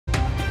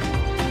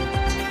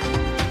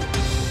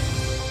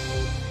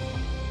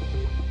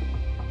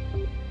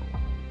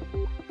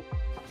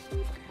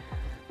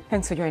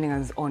Thanks for joining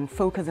us on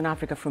Focus on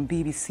Africa from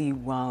BBC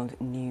World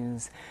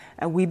News.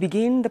 We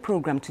begin the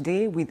program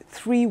today with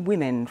three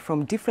women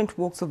from different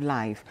walks of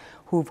life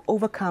who've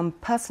overcome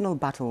personal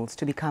battles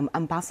to become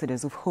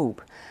ambassadors of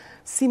hope.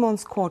 Simone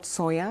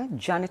Scott-Sawyer,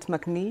 Janet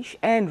McNish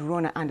and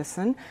Rona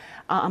Anderson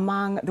are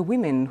among the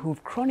women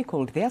who've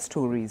chronicled their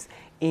stories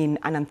in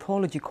an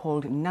anthology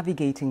called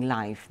Navigating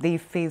Life. They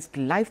faced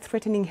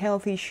life-threatening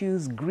health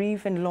issues,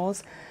 grief and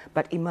loss,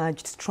 but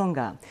emerged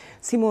stronger.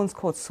 Simone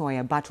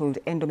Scott-Sawyer battled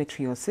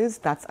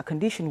endometriosis. That's a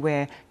condition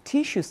where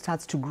tissue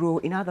starts to grow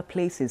in other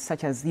places,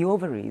 such as the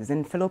ovaries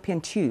and fallopian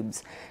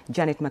tubes.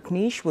 Janet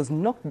McNish was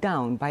knocked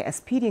down by a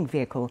speeding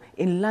vehicle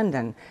in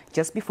London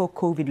just before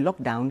COVID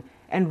lockdown,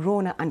 and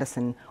Rona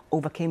Anderson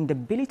overcame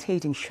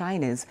debilitating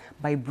shyness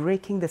by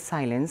breaking the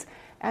silence,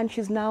 and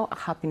she's now a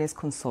happiness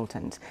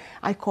consultant.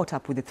 I caught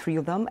up with the three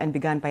of them and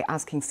began by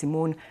asking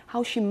Simone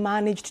how she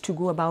managed to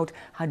go about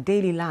her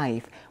daily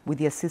life with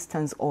the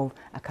assistance of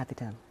a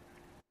catheter.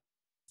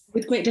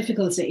 With great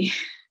difficulty.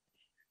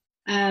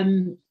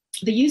 The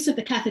use of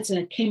the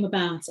catheter came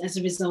about as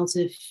a result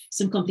of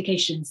some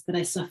complications that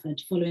I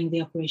suffered following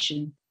the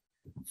operation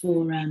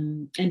for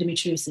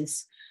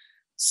endometriosis.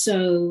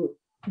 So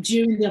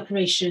during the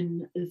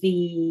operation,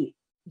 the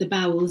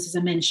bowels, as I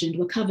mentioned,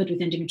 were covered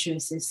with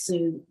endometriosis.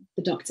 So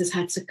the doctors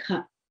had to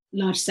cut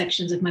large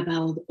sections of my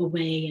bowel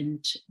away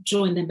and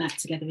join them back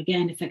together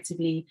again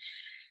effectively.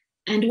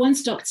 And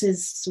once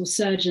doctors or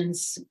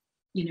surgeons,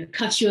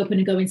 cut you open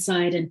and go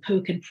inside and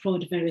poke and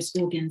prod various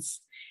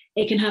organs,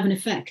 it can have an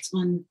effect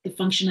on the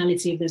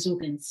functionality of those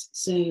organs.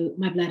 So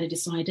my bladder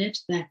decided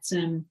that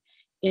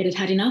it had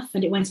had enough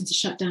and it went into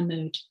shutdown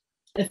mode.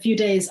 A few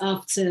days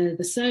after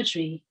the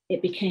surgery,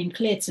 it became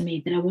clear to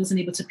me that I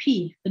wasn't able to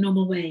pee the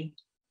normal way.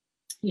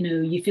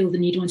 You feel the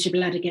need once your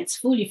bladder gets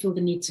full, you feel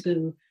the need to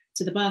go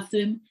to the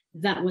bathroom.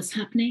 That was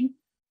happening,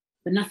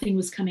 but nothing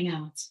was coming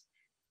out.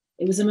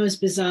 It was the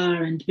most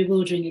bizarre and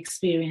bewildering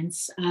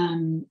experience.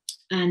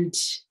 And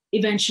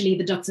eventually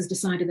the doctors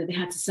decided that they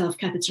had to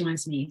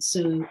self-catheterize me.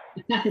 So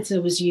the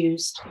catheter was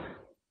used,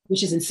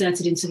 which is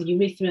inserted into the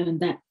urethra, and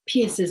that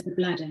pierces the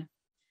bladder.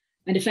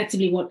 And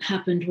effectively what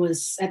happened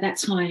was, at that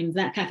time,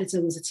 that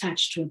catheter was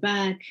attached to a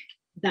bag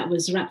that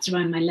was wrapped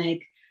around my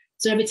leg.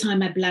 So every time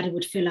my bladder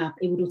would fill up,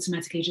 it would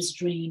automatically just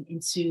drain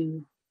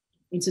into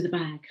the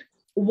bag.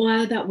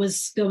 While that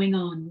was going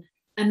on,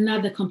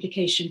 another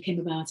complication came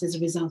about as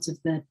a result of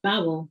the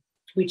bowel,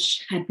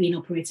 which had been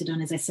operated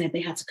on. As I said,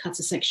 they had to cut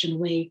a section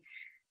away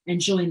and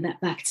join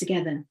that back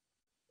together.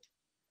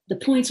 The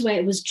point where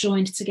it was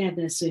joined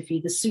together,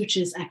 Sophie, the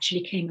sutures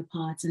actually came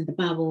apart and the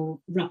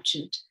bowel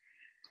ruptured.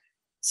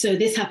 So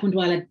this happened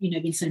while I'd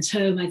been sent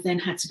home. I then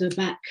had to go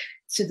back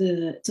to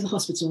the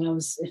hospital. I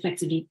was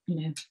effectively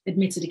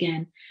admitted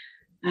again.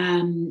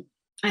 And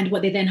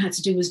what they then had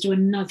to do was do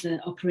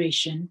another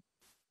operation,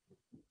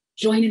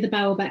 joining the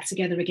bowel back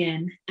together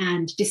again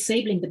and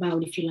disabling the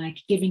bowel, if you like,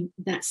 giving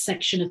that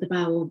section of the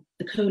bowel,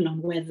 the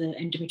colon where the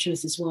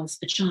endometriosis was,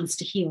 a chance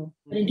to heal.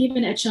 But in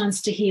giving it a chance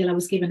to heal, I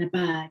was given a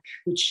bag,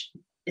 which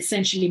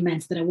essentially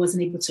meant that I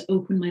wasn't able to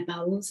open my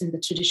bowels in the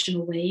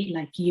traditional way,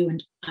 like you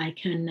and I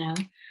can now.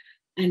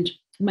 And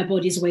my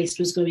body's waste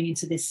was going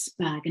into this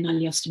bag, an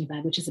ileostomy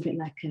bag, which is a bit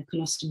like a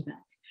colostomy bag.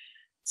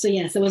 So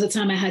yes, there was a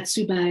time I had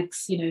two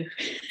bags,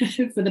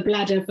 for the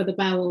bladder, for the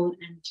bowel,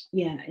 and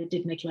yeah, it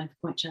did make life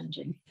quite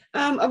challenging.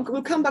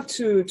 We'll come back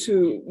to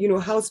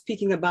how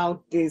speaking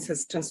about this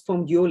has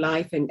transformed your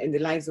life and the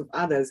lives of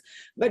others.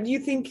 But do you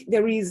think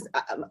there is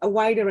a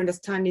wider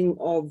understanding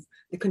of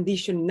the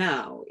condition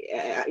now,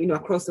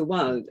 across the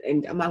world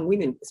and among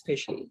women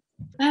especially?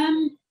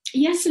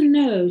 Yes and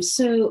no.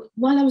 So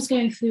while I was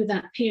going through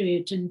that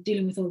period and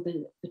dealing with all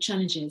the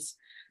challenges,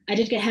 I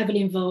did get heavily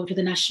involved with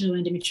the National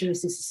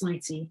Endometriosis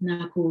Society,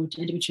 now called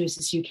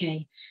Endometriosis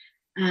UK.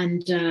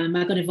 And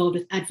I got involved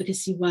with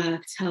advocacy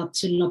work, helped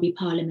to lobby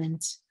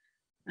Parliament,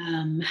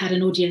 had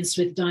an audience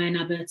with Diane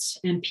Abbott,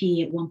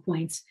 MP at one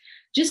point,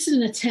 just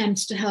in an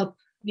attempt to help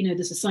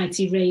the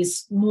society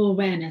raise more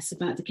awareness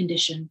about the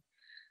condition.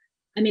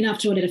 I mean,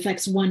 after all, it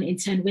affects 1 in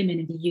 10 women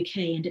in the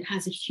UK, and it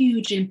has a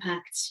huge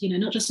impact,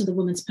 not just on the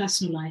woman's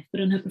personal life,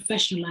 but on her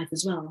professional life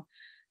as well.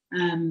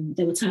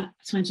 There were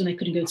times when I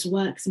couldn't go to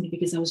work simply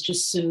because I was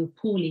just so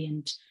poorly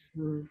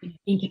and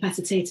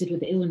incapacitated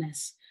with the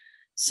illness.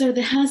 So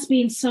there has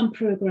been some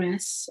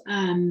progress.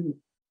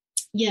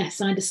 Yes,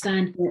 I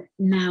understand that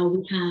now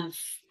we have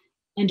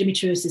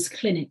endometriosis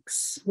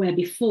clinics, where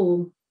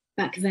before,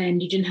 back then,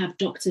 you didn't have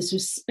doctors who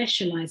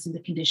specialize in the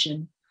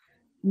condition.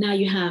 Now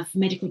you have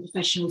medical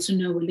professionals who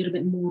know a little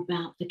bit more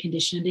about the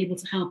condition and able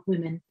to help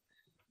women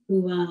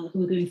who are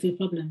going through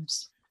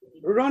problems.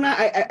 Rona,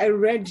 I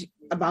read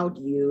about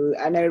you,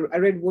 and I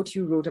read what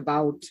you wrote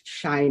about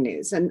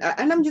shyness, and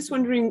I'm just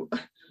wondering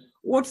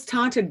what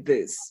started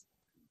this.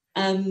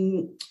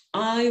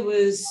 I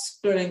was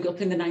growing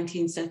up in the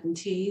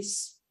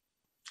 1970s,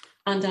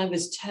 and I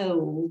was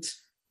told,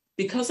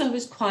 because I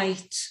was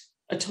quite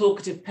a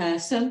talkative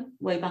person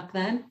way back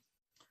then,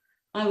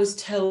 I was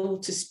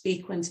told to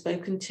speak when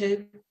spoken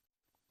to.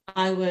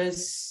 I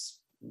was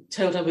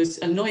told I was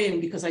annoying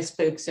because I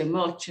spoke so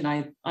much, and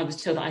I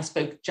was told that I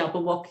spoke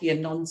jabberwocky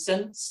and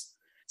nonsense.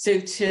 So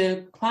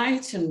to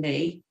quieten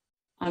me,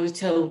 I was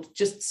told,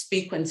 just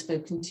speak when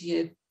spoken to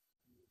you.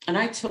 And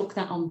I took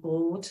that on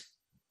board,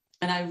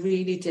 and I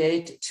really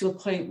did, to a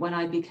point when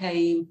I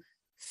became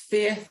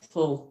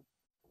fearful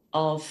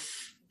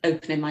of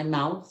opening my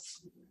mouth,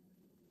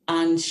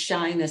 and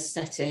shyness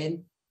set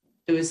in.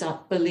 There was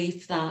that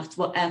belief that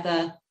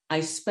whatever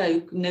I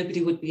spoke,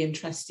 nobody would be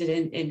interested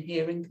in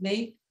hearing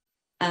me.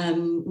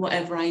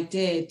 Whatever I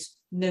did,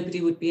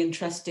 nobody would be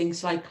interested.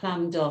 So I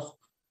clammed up,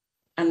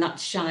 and that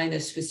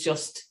shyness was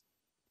just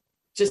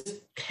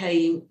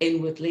came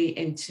inwardly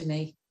into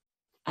me.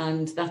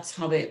 And that's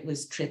how it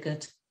was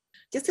triggered.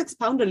 Just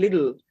expound a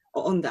little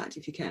on that,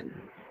 if you can.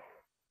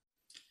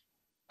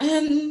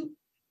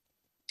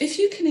 If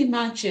you can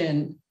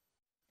imagine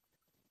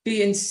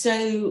being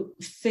so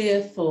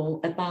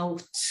fearful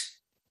about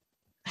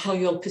how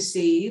you're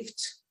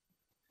perceived,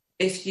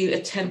 if you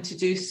attempt to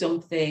do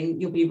something,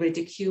 you'll be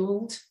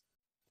ridiculed.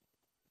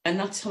 And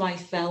that's how I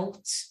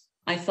felt.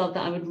 I felt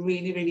that I would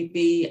really, really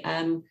be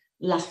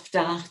laughed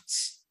at,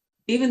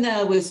 even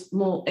though I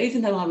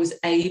was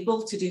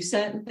able to do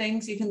certain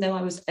things, even though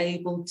I was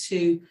able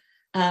to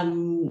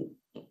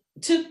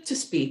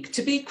speak,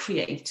 to be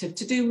creative,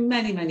 to do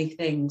many, many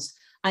things.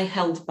 I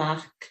held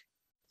back,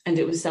 and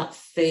it was that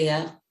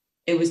fear.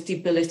 It was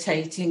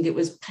debilitating. It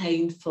was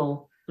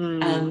painful,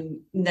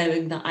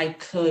 knowing that I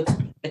could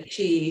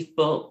achieve,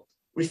 but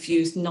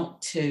refused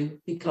not to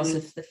because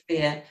of the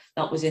fear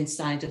that was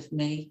inside of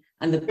me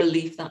and the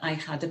belief that I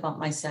had about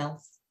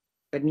myself.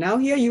 But now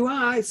here you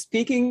are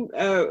speaking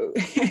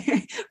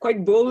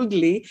quite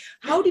boldly.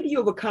 How did you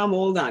overcome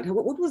all that?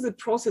 What was the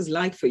process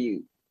like for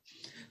you?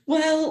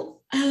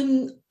 Well,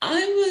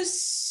 I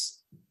was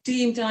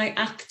deemed I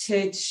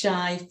acted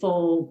shy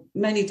for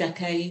many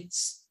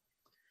decades.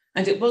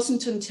 And it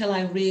wasn't until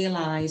I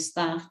realised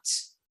that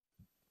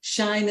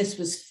shyness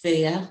was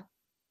fear,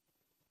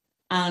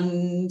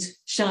 and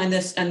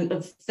shyness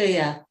and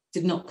fear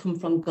did not come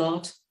from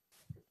God.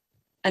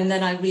 And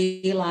then I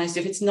realised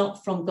if it's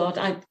not from God,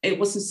 it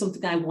wasn't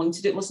something I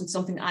wanted. It wasn't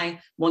something I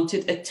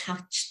wanted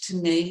attached to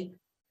me.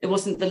 It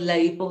wasn't the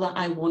label that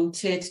I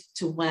wanted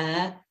to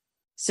wear.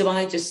 So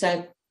I just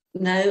said,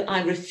 no,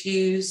 I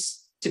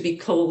refuse to be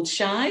called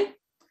shy.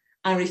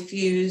 I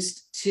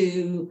refused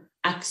to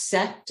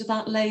accept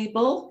that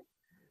label.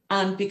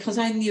 And because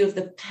I knew of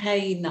the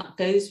pain that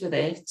goes with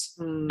it,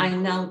 I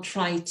now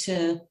try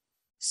to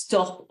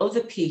stop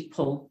other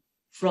people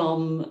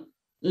from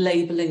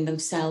labeling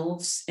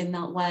themselves in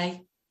that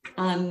way.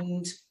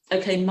 And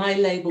okay, my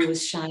label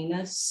was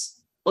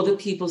shyness. Other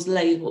people's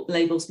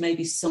labels may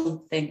be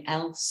something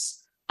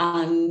else.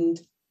 And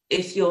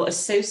if you're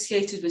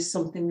associated with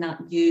something that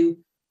you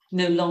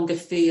no longer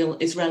feel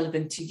is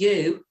relevant to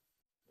you,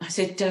 I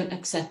said, don't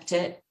accept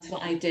it. That's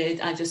what I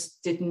did. I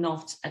just did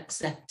not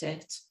accept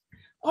it.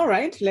 All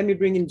right, let me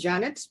bring in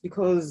Janet,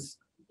 because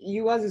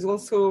yours is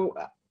also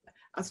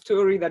a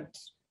story that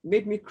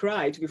made me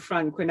cry, to be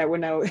frank, when I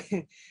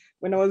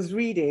was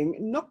reading.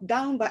 Knocked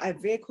down by a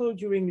vehicle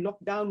during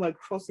lockdown while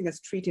crossing a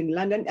street in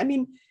London. I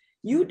mean,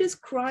 you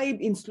describe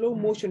in slow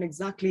motion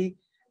exactly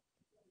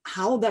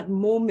how that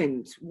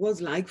moment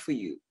was like for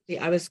you.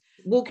 I was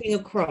walking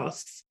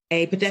across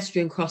a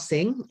pedestrian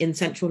crossing in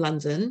central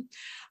London.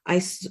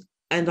 I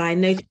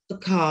noticed the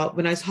car,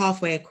 when I was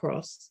halfway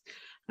across,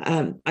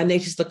 I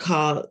noticed the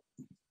car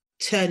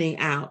turning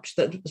out,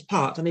 that was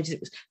parked. I noticed it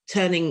was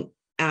turning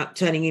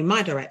in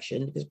my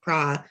direction, because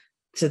prior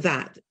to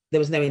that, there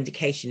was no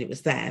indication it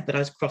was there, but I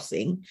was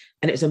crossing,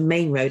 and it was a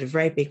main road, a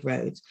very big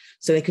road,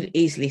 so they could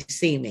easily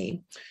see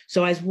me.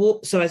 So I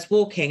was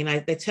walking,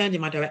 and they turned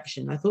in my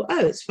direction. I thought,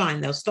 oh, it's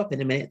fine, they'll stop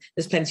in a minute.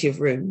 There's plenty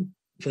of room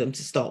for them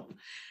to stop.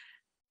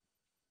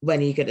 When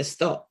are you going to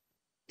stop?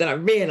 Then I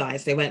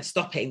realized they weren't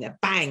stopping. They're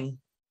bang.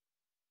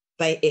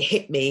 It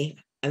hit me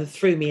and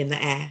threw me in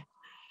the air.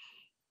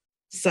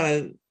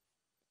 So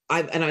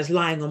I was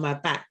lying on my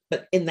back,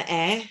 but in the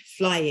air,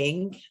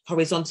 flying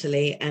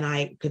horizontally, and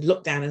I could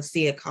look down and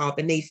see a car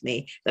beneath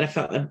me. Then I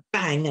felt a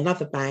bang,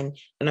 another bang,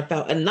 and I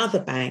felt another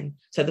bang.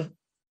 So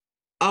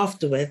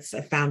afterwards,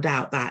 I found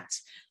out that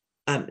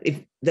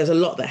there's a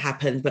lot that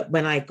happened, but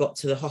when I got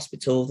to the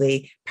hospital,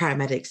 the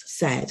paramedics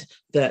said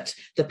that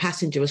the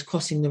passenger was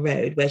crossing the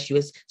road where she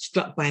was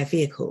struck by a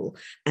vehicle,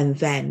 and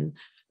then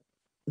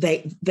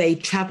they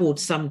travelled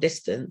some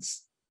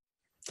distance,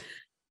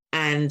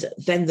 and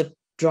then the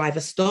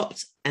driver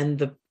stopped and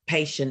the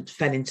patient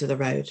fell into the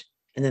road.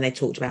 And then they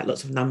talked about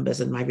lots of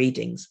numbers and my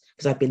readings,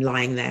 because I'd been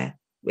lying there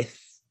with,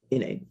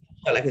 felt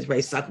like it was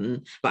very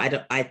sudden,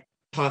 but I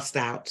passed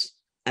out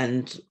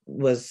and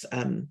was,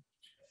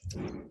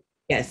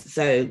 yes.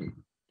 So,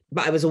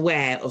 but I was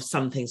aware of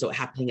some things that were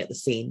happening at the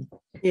scene.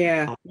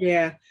 Yeah.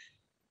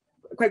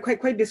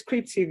 Quite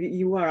descriptive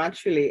you are,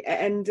 actually.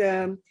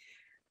 And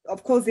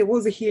of course, there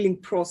was a healing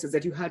process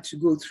that you had to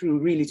go through,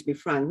 really, to be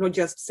frank, not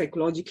just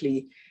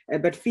psychologically,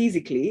 but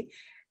physically.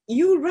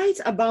 You write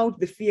about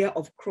the fear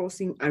of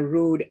crossing a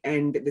road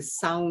and the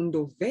sound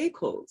of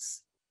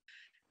vehicles.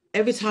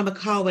 every time a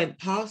car went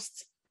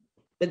past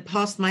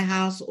my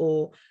house,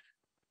 or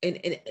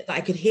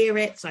I could hear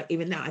it. So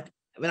even now,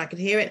 when I could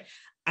hear it,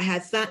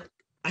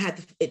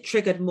 it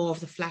triggered more of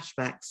the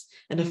flashbacks.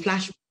 And a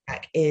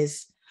flashback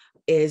is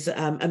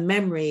a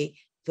memory,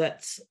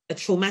 that's a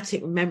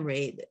traumatic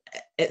memory,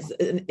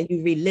 and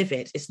you relive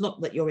it. It's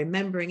not that you're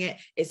remembering it,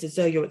 it's as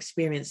though you're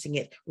experiencing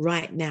it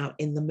right now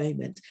in the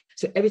moment.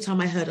 So every time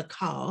I heard a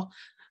car,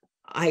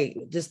 I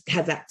just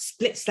had that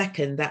split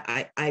second that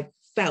I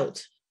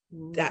felt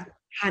that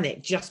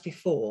panic just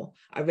before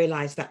I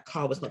realized that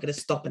car was not going to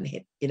stop and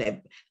hit, I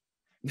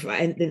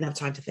didn't have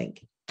time to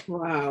think.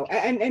 Wow.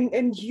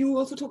 And you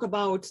also talk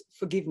about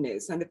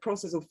forgiveness and the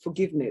process of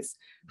forgiveness.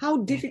 How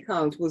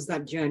difficult was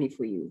that journey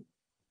for you?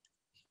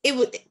 It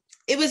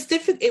was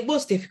different. It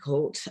was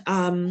difficult.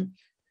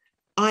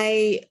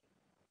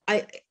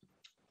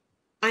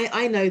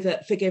 I know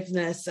that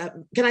forgiveness,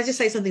 can I just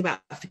say something about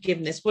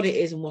forgiveness, what it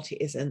is and what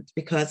it isn't,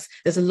 because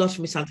there's a lot of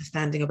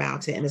misunderstanding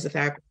about it. And as a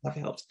therapist, I've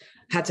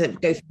had to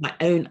go through my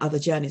own other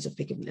journeys of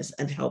forgiveness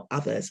and help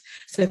others.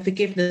 So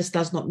forgiveness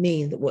does not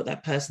mean that what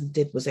that person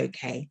did was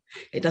okay.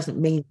 It doesn't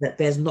mean that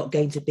there's not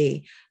going to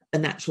be a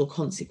natural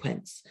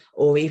consequence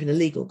or even a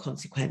legal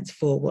consequence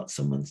for what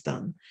someone's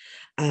done.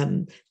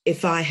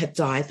 If I had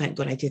died, thank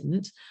God I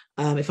didn't,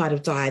 if I'd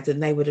have died, then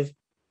they would have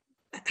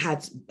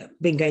had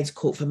been going to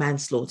court for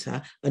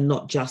manslaughter and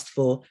not just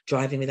for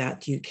driving without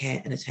due care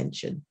and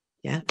attention.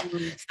 Yeah.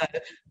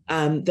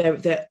 So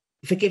there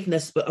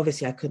forgiveness, but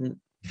obviously I couldn't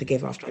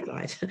forgive after I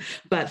died.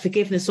 But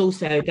forgiveness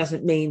also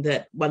doesn't mean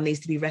that one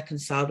needs to be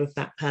reconciled with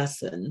that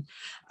person,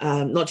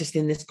 not just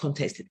in this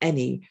context,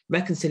 any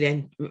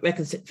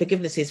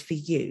forgiveness is for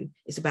you.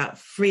 It's about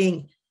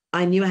freeing.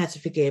 I knew I had to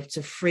forgive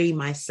to free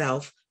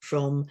myself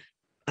from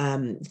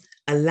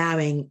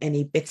allowing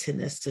any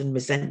bitterness and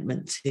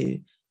resentment to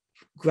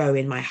grow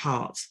in my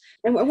heart.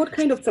 And what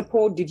kind of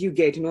support did you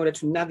get in order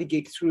to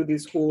navigate through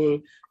this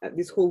whole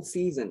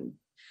season?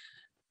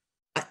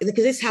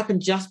 Because this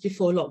happened just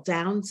before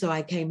lockdown, so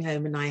I came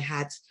home and I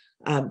had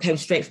came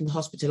straight from the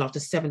hospital after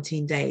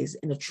 17 days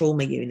in a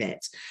trauma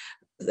unit.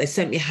 They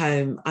sent me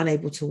home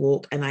unable to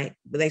walk, and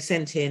they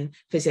sent in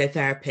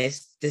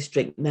physiotherapists,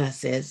 district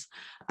nurses,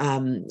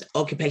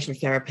 occupational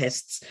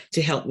therapists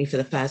to help me for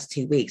the first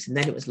 2 weeks, and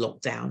then it was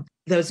lockdown.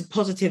 There was a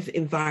positive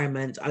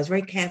environment. I was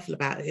very careful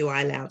about who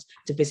I allowed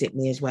to visit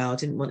me as well. I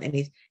didn't want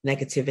any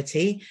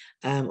negativity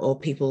or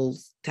people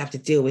to have to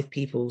deal with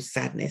people's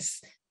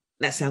sadness.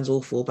 That sounds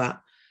awful, but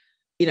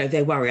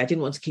they worry. I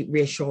didn't want to keep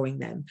reassuring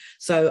them.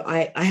 So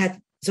I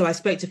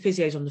spoke to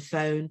physios on the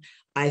phone.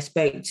 I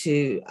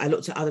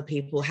looked at other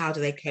people. How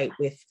do they cope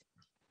with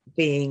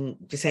being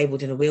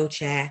disabled in a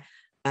wheelchair?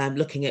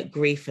 Looking at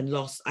grief and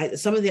loss.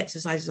 Some of the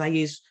exercises I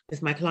use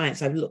with my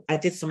clients, I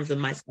did some of them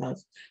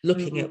myself,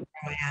 looking at where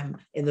I am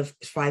in the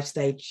 5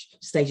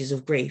 stages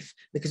of grief,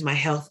 because my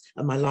health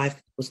and my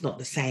life was not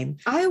the same.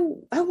 I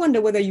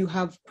wonder whether you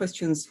have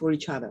questions for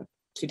each other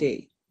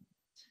today.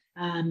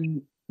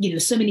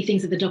 So many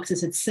things that the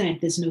doctors had said,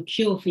 there's no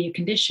cure for your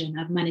condition.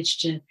 I've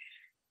managed to,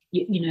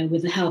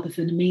 with the help of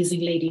an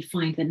amazing lady,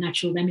 find that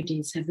natural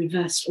remedies have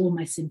reversed all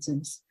my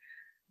symptoms.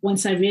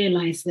 Once I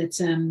realized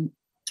that,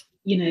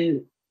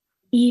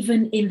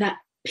 even in that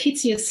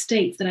piteous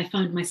state that I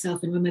found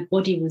myself in, when my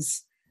body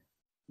was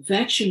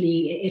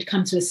virtually, it had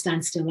come to a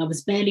standstill. I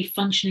was barely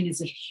functioning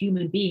as a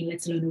human being,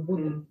 let alone a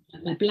woman.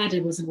 My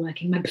bladder wasn't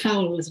working, my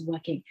bowel wasn't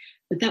working,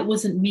 but that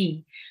wasn't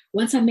me.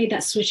 Once I made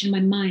that switch in my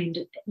mind,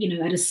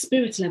 at a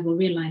spirit level,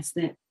 realized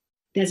that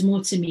there's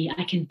more to me.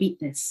 I can beat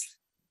this.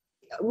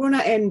 Rona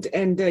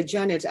and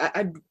Janet,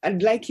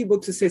 I'd like you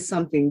both to say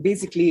something.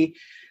 Basically,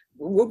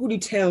 what would you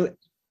tell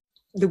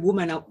the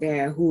woman out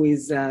there who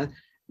is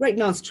right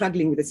now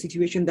struggling with a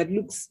situation that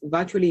looks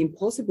virtually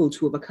impossible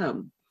to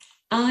overcome?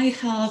 I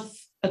have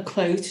a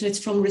quote, and it's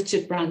from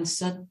Richard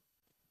Branson.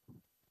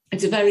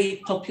 It's a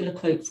very popular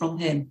quote from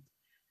him.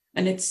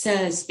 And it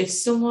says, if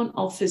someone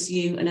offers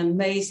you an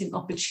amazing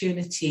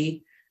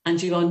opportunity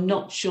and you are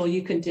not sure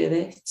you can do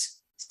it,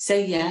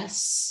 say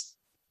yes,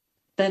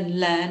 then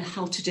learn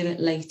how to do it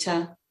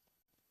later.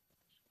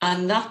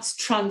 And that's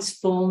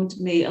transformed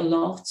me a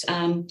lot.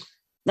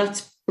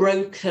 That's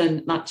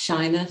broken that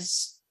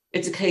shyness.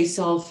 It's a case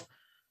of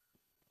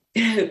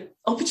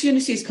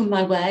opportunities come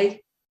my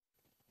way.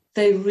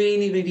 They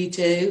really, really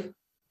do.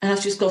 And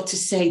I've just got to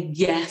say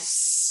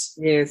yes.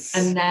 Yes.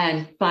 And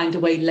then find a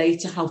way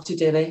later how to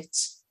do it.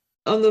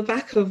 On the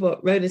back of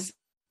what Rona's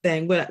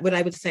saying, what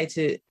I would say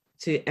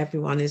to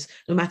everyone is,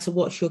 no matter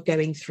what you're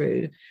going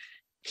through,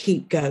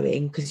 keep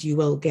going, because you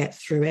will get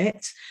through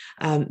it.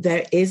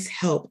 There is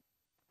help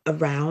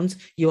around.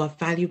 You are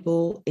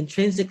valuable,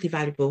 intrinsically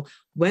valuable,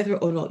 whether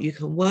or not you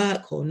can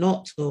work or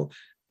not, or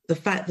the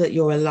fact that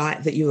you're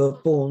alive, that you were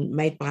born,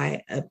 made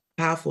by a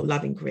powerful,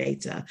 loving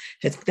creator,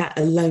 that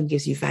alone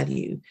gives you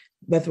value,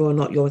 whether or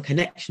not you're in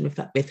connection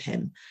with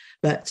him.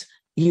 But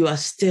you are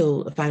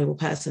still a valuable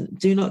person.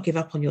 Do not give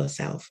up on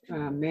yourself.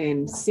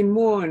 Amen.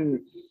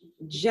 Simone,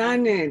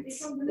 Janet,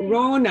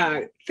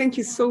 Rona, thank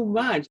you so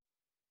much.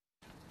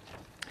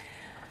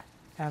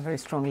 Very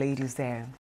strong ladies there.